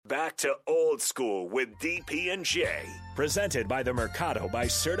back to Old School with DP and J. Presented by the Mercado by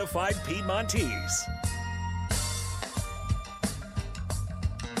Certified Piedmontese.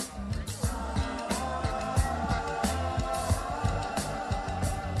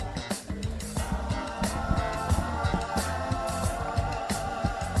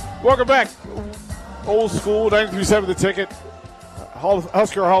 Welcome back. Old School, 93.7 The Ticket.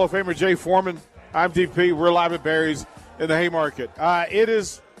 Husker Hall of Famer Jay Foreman. I'm DP. We're live at Barry's in the Haymarket.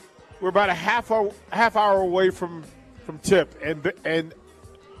 We're about a half hour away from tip, and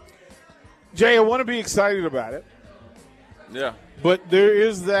Jay, I want to be excited about it. Yeah, but there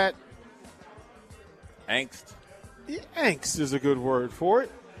is that angst. Angst is a good word for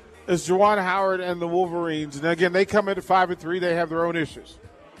it. It's Juwan Howard and the Wolverines, and again, they come in at 5-3. They have their own issues.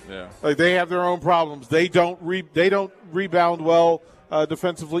 Yeah, like they have their own problems. They don't rebound well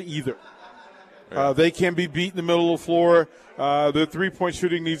defensively either. Yeah. They can be beat in the middle of the floor. Their three-point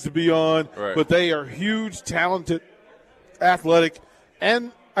shooting needs to be on, right. But they are huge, talented, athletic,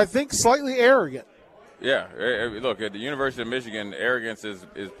 and I think slightly arrogant. Yeah, look, at the University of Michigan, arrogance is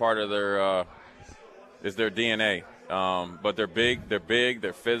part of their DNA. But they're big,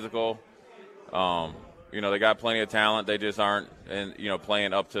 they're physical. They got plenty of talent. They just aren't,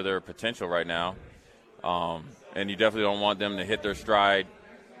 playing up to their potential right now. And you definitely don't want them to hit their stride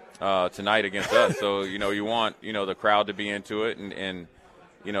tonight against us. So, you want, the crowd to be into it. And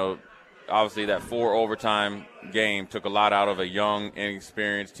obviously that 4 overtime game took a lot out of a young,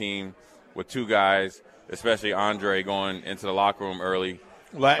 inexperienced team with 2 guys, especially Andre going into the locker room early.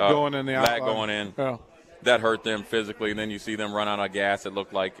 Lat going in the outline. Lat going in. Yeah. That hurt them physically. And then you see them run out of gas, it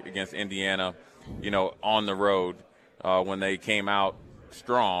looked like, against Indiana, on the road when they came out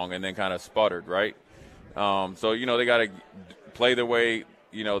strong and then kind of sputtered, right? So, they got to play the way,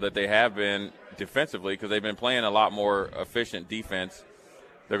 that they have been defensively because they've been playing a lot more efficient defense.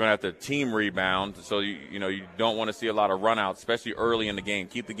 They're going to have to team rebound. So, you don't want to see a lot of run-outs, especially early in the game.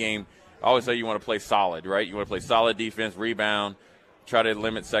 Keep the game – I always say you want to play solid, right? You want to play solid defense, rebound, try to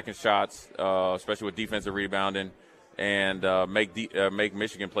limit second shots, especially with defensive rebounding, and make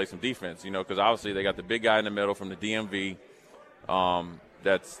Michigan play some defense, because obviously they got the big guy in the middle from the DMV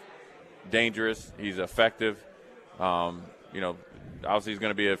that's dangerous. He's effective. Obviously he's going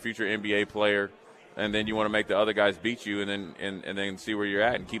to be a future NBA player, and then you want to make the other guys beat you and then see where you're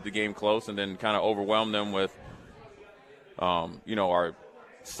at and keep the game close and then kind of overwhelm them with, our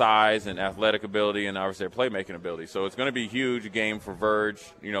size and athletic ability and obviously their playmaking ability. So it's going to be a huge game for Verge,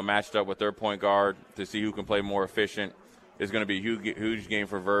 matched up with their point guard to see who can play more efficient. It's going to be a huge game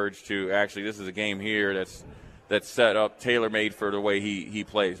for Verge to actually, this is a game here that's set up, tailor-made for the way he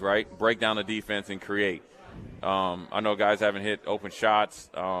plays, right? Break down the defense and create. I know guys haven't hit open shots,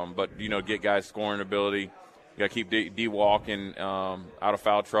 but, get guys scoring ability. You got to keep D walking out of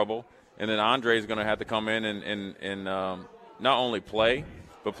foul trouble. And then Andre's going to have to come in and not only play,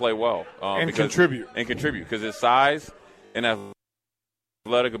 but play well. And contribute. And contribute because his size and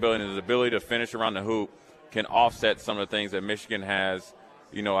athletic ability and his ability to finish around the hoop can offset some of the things that Michigan has,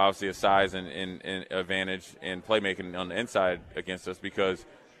 obviously a size and advantage in playmaking on the inside against us because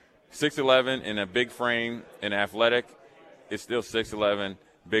 6'11" in a big frame and athletic is still 6'11",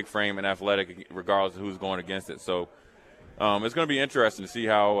 big frame and athletic regardless of who's going against it. So it's going to be interesting to see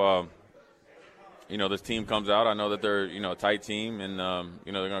how this team comes out. I know that they're, a tight team and,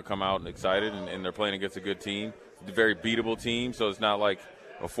 they're going to come out and excited and they're playing against a good team. It's a very beatable team, so it's not like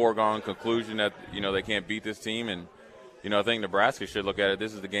a foregone conclusion that, they can't beat this team. And, I think Nebraska should look at it.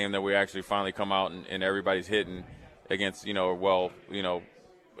 This is the game that we actually finally come out and everybody's hitting against, we're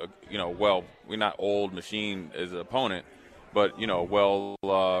not old machine as an opponent, but,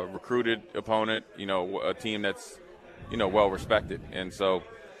 recruited opponent, a team that's, well respected. And so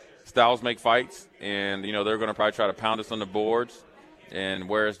styles make fights, and, they're going to probably try to pound us on the boards and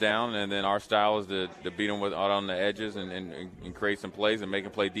wear us down. And then our style is to beat them out on the edges and create some plays and make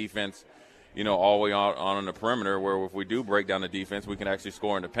them play defense, all the way on the perimeter where if we do break down the defense, we can actually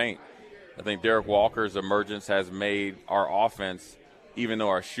score in the paint. I think Derek Walker's emergence has made our offense, even though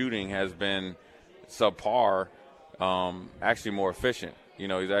our shooting has been subpar, actually more efficient.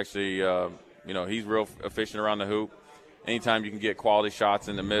 He's actually, he's real efficient around the hoop. Anytime you can get quality shots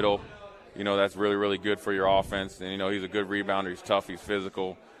in the middle, that's really, really good for your offense. And, he's a good rebounder. He's tough. He's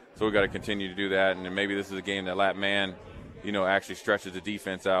physical. So we got to continue to do that. And then maybe this is a game that Lat Man, actually stretches the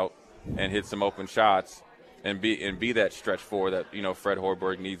defense out and hits some open shots and be that stretch four that, Fred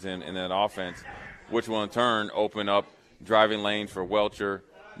Hoiberg needs in that offense, which will in turn open up driving lanes for Welcher,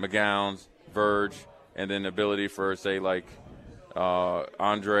 McGowns, Verge, and then the ability for, say, like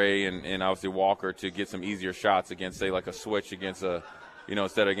Andre and obviously Walker to get some easier shots against, say, like a switch against a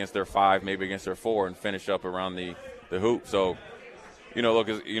instead of against their 5, maybe against their 4, and finish up around the hoop. So, look,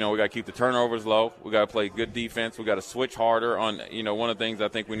 we got to keep the turnovers low. We got to play good defense. We got to switch harder on. One of the things I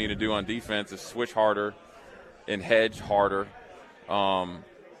think we need to do on defense is switch harder and hedge harder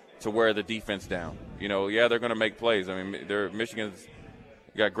to wear the defense down. They're going to make plays. I mean, Michigan's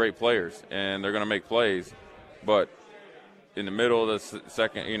got great players, and they're going to make plays. But in the middle of the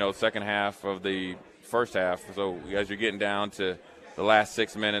second half of the first half, so as you're getting down to the last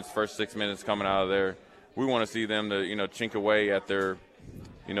 6 minutes, first 6 minutes coming out of there, we want to see them to, chink away at their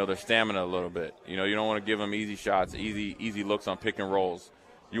stamina a little bit. You don't want to give them easy shots, easy looks on pick and rolls.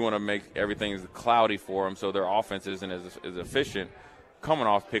 You want to make everything cloudy for them so their offense isn't as efficient coming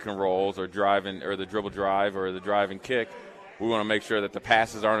off pick and rolls or driving or the dribble drive or the drive and kick. We want to make sure that the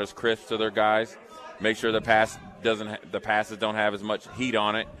passes aren't as crisp to their guys. Make sure the passes don't have as much heat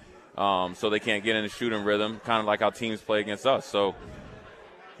on it, so they can't get in a shooting rhythm, kind of like how teams play against us. So,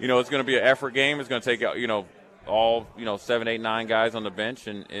 it's going to be an effort game. It's going to take all 7, 8, 9 guys on the bench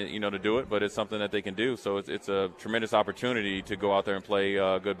and to do it, but it's something that they can do. So it's a tremendous opportunity to go out there and play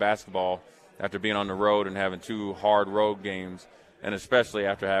good basketball after being on the road and having 2 hard road games, and especially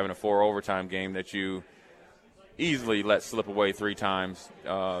after having a 4 overtime game that you easily let slip away 3 times. 2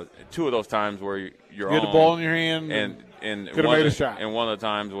 of those times where you had the ball in your hand and could have made a shot. And one of the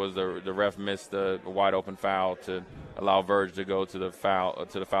times was the ref missed a wide open foul to allow Verge to go to the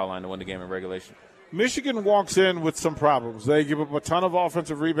foul line to win the game in regulation. Michigan walks in with some problems. They give up a ton of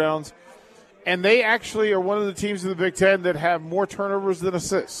offensive rebounds, and they actually are one of the teams in the Big Ten that have more turnovers than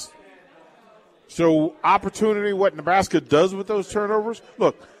assists. So opportunity, what Nebraska does with those turnovers,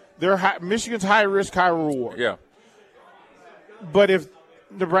 look, Michigan's high risk, high reward. Yeah. But if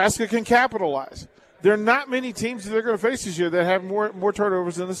Nebraska can capitalize, there are not many teams that they're going to face this year that have more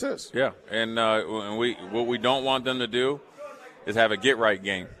turnovers than assists. Yeah, and what we don't want them to do is have a get-right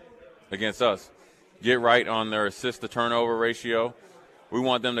game against us. Get right on their assist-to-turnover ratio. We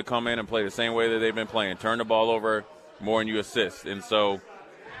want them to come in and play the same way that they've been playing. Turn the ball over more than you assist. And so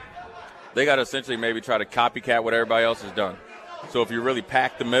they got to essentially maybe try to copycat what everybody else has done. So if you really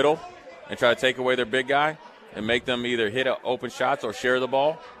pack the middle and try to take away their big guy and make them either hit open shots or share the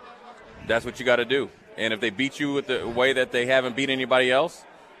ball, that's what you got to do. And if they beat you with the way that they haven't beat anybody else,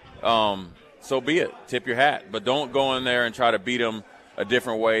 so be it. Tip your hat. But don't go in there and try to beat them a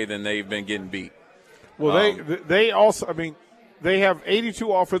different way than they've been getting beat. Well, they also, they have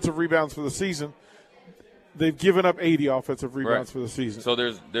 82 offensive rebounds for the season. They've given up 80 offensive rebounds for the season. So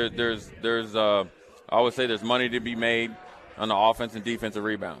there's I would say there's money to be made on the offense and defensive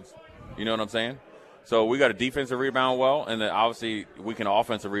rebounds. You know what I'm saying? So we got a defensive rebound well, and then obviously we can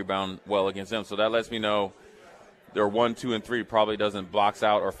offensive rebound well against them. So that lets me know their 1, 2, and 3 probably doesn't box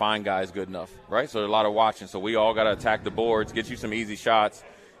out or find guys good enough, right? So there's a lot of watching. So we all got to attack the boards, get you some easy shots.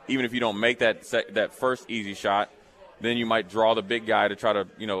 Even if you don't make that first easy shot, then you might draw the big guy to try to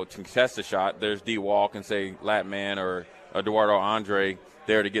contest the shot. There's D. Walk and say Latman or Eduardo Andre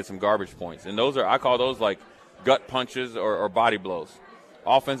there to get some garbage points. And I call those like gut punches or body blows.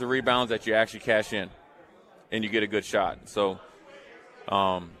 Offensive rebounds that you actually cash in and you get a good shot. So,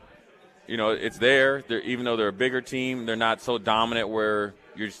 it's there. Even though they're a bigger team, they're not so dominant where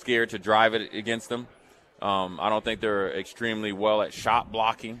you're scared to drive it against them. I don't think they're extremely well at shot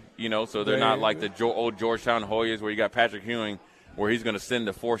blocking, so they're not like the old Georgetown Hoyas where you got Patrick Ewing where he's going to send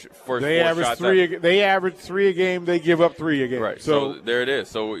the first they average shots. They average 3 a game. They give up 3 a game. Right. So there it is.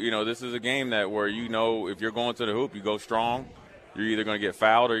 So, this is a game that where if you're going to the hoop, you go strong. You're either going to get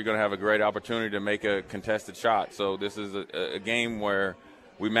fouled or you're going to have a great opportunity to make a contested shot. So this is a game where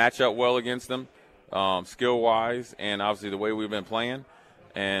we match up well against them skill-wise and obviously the way we've been playing.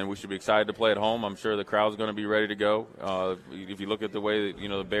 And we should be excited to play at home. I'm sure the crowd's going to be ready to go. If you look at the way that,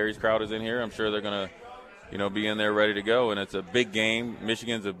 the Berries crowd is in here, I'm sure they're going to, be in there ready to go. And it's a big game.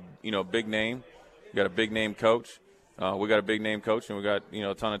 Michigan's a, big name. You got a big name coach. We got a big name coach, and we got,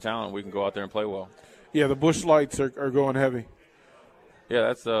 a ton of talent. We can go out there and play well. Yeah, the Busch Lights are going heavy.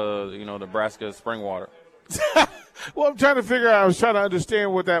 Yeah, that's, Nebraska spring water. Well, I'm trying to figure out. I was trying to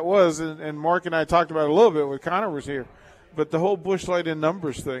understand what that was, and Mark and I talked about it a little bit when Connor was here. But the whole Busch Light in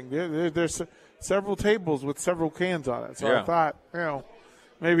numbers thing, there's several tables with several cans on it. So yeah. I thought,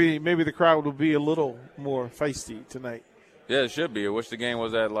 maybe the crowd will be a little more feisty tonight. Yeah, it should be. I wish the game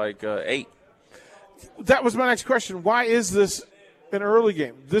was at 8. That was my next question. Why is this an early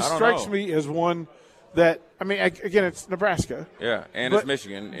game? This strikes me as one that, again, it's Nebraska. Yeah, and it's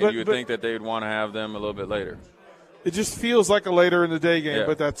Michigan, and you would think that they would want to have them a little bit later. It just feels like a later in the day game,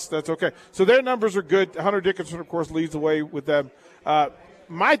 but that's okay. So their numbers are good. Hunter Dickinson, of course, leads the way with them.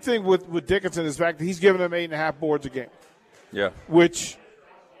 My thing with Dickinson is the fact that he's giving them 8.5 boards a game. which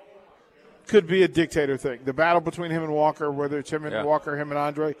could be a dictator thing. The battle between him and Walker, whether it's him and Walker, him and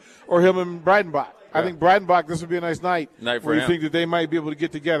Andre, or him and Breidenbach. I think Breidenbach, this would be a nice night where you think that they might be able to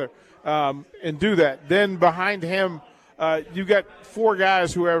get together and do that. Then behind him, you got 4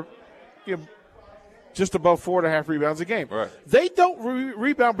 guys who have just above 4.5 rebounds a game. Right. They don't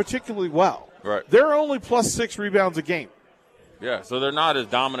rebound particularly well. Right. They're only plus 6 rebounds a game. Yeah, so they're not as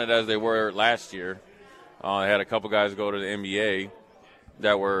dominant as they were last year. They had a couple guys go to the NBA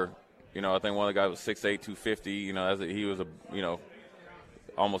that were, I think one of the guys was 6'8", 250. He was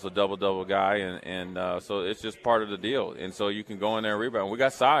almost a double-double guy, and so it's just part of the deal. And so you can go in there and rebound. We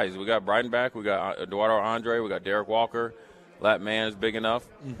got size. We got Breidenbach. We got Eduardo Andre. We got Derek Walker. That man is big enough.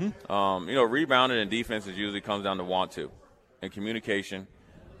 Mm-hmm. Rebounding and defense usually comes down to want to and communication.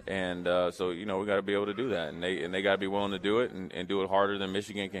 And so, we got to be able to do that. And they got to be willing to do it and do it harder than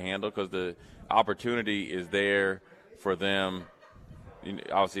Michigan can handle, because the opportunity is there for them,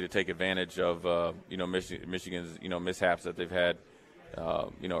 obviously, to take advantage of, Michigan's, mishaps that they've had,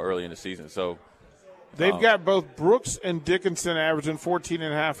 early in the season. So they've got both Brooks and Dickinson averaging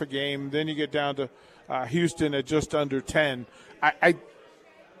 14.5 a game. Then you get down to Houston at just under 10.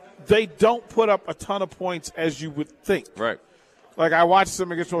 They don't put up a ton of points as you would think. Right. Like, I watched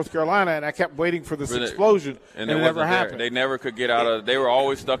them against North Carolina, and I kept waiting for this explosion, and it never happened. They never could get out of – they were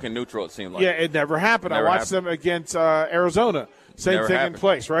always stuck in neutral, it seemed like. Yeah, it never happened. I watched them against Arizona. Same thing in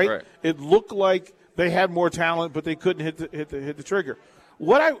place, right? It looked like they had more talent, but they couldn't hit the trigger.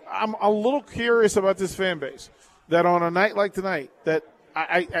 What I'm a little curious about this fan base, that on a night like tonight, that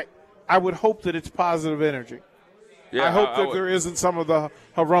I would hope that it's positive energy. Yeah, I hope that there isn't some of the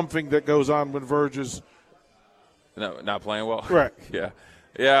harumphing that goes on when Verge is – No, not playing well. Right. Yeah.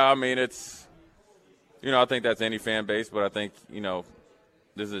 I mean, it's, I think that's any fan base, but I think,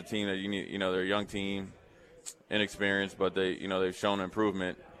 this is a team that you need. They're a young team, inexperienced, but they've shown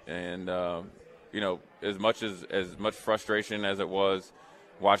improvement. And as much frustration as it was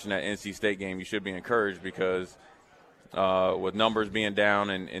watching that NC State game, you should be encouraged, because with numbers being down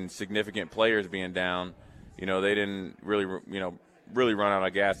and significant players being down, they didn't really run out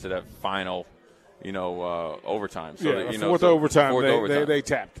of gas to that final. Overtime. So fourth overtime. They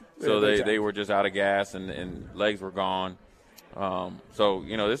tapped. They were just out of gas and legs were gone. So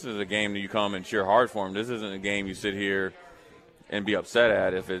this is a game that you come and cheer hard for them. This isn't a game you sit here and be upset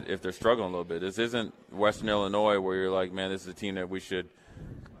at if they're struggling a little bit. This isn't Western Illinois where you're like, man, this is a team that we should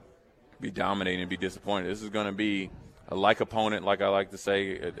be dominating and be disappointed. This is going to be a like opponent, like I like to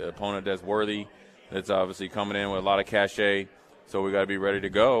say, an opponent that's worthy, that's obviously coming in with a lot of cachet. So we got to be ready to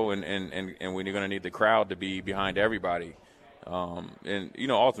go, and we're going to need the crowd to be behind everybody.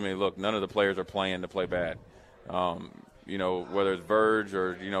 Ultimately, look, none of the players are playing to play bad. Whether it's Verge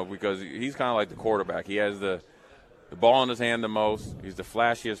or, because he's kind of like the quarterback. He has the ball in his hand the most. He's the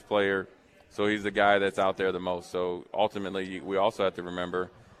flashiest player, so he's the guy that's out there the most. So ultimately, we also have to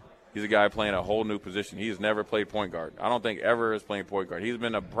remember he's a guy playing a whole new position. He has never played point guard. I don't think ever has played point guard. He's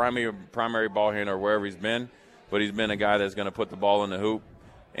been a primary ball handler wherever he's been, but he's been a guy that's going to put the ball in the hoop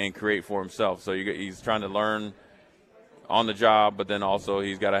and create for himself. So he's trying to learn on the job, but then also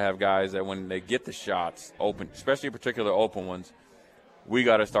he's got to have guys that when they get the shots open, especially particular open ones, we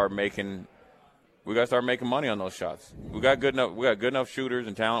got to start making money on those shots. We got good enough shooters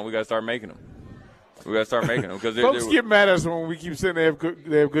and talent. We got to start making them. Because folks get mad at us when we keep saying they have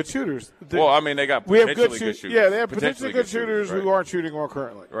good shooters. They got potentially good shooters. Yeah, they have potentially good shooters who aren't shooting well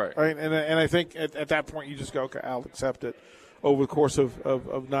currently. Right. And I think at that point you just go, okay, I'll accept it. Over the course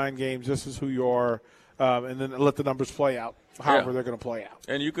of 9 games, this is who you are, and then let the numbers play out however they're going to play out.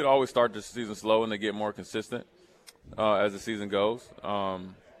 And you could always start the season slow and they get more consistent as the season goes.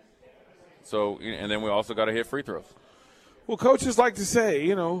 And then we also got to hit free throws. Well, coaches like to say,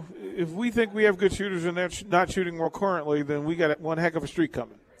 if we think we have good shooters and they're not shooting well currently, then we got one heck of a streak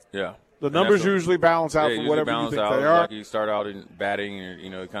coming. Yeah. The numbers usually balance out for whatever you think they are. Like you start out in batting,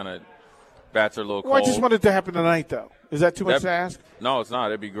 and kind of bats are a little cold. Well, I just want it to happen tonight, though. Is that too much to ask? No, it's not.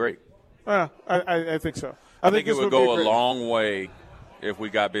 It'd be great. I think so. I think it would go a long way if we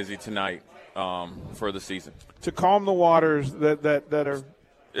got busy tonight for the season. To calm the waters that are –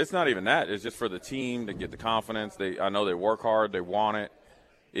 it's not even that. It's just for the team to get the confidence. I know they work hard. They want it.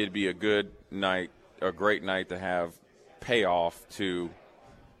 It'd be a good night, a great night to have payoff to,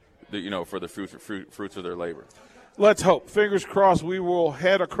 for the fruits of their labor. Let's hope. Fingers crossed. We will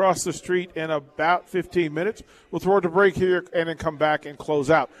head across the street in about 15 minutes. We'll throw it to break here and then come back and close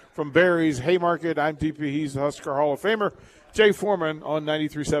out. From Barry's Haymarket, I'm DP. He's the Husker Hall of Famer. Jay Foreman on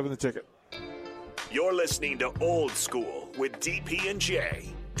 93.7 The Ticket. You're listening to Old School with DP and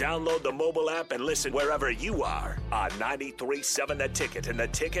J. Download the mobile app and listen wherever you are on 93.7 The Ticket and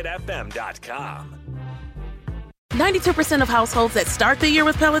theticketfm.com. 92% of households that start the year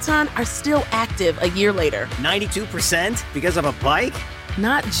with Peloton are still active a year later. 92% because of a bike?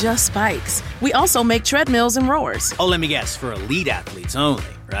 Not just bikes. We also make treadmills and rowers. Oh, let me guess, for elite athletes only,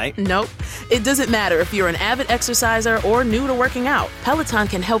 right? Nope. It doesn't matter if you're an avid exerciser or new to working out. Peloton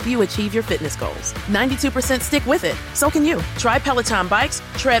can help you achieve your fitness goals. 92% stick with it. So can you. Try Peloton bikes,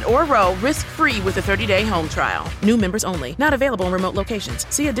 tread, or row risk-free with a 30-day home trial. New members only. Not available in remote locations.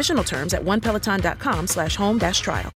 See additional terms at onepeloton.com/home-trial.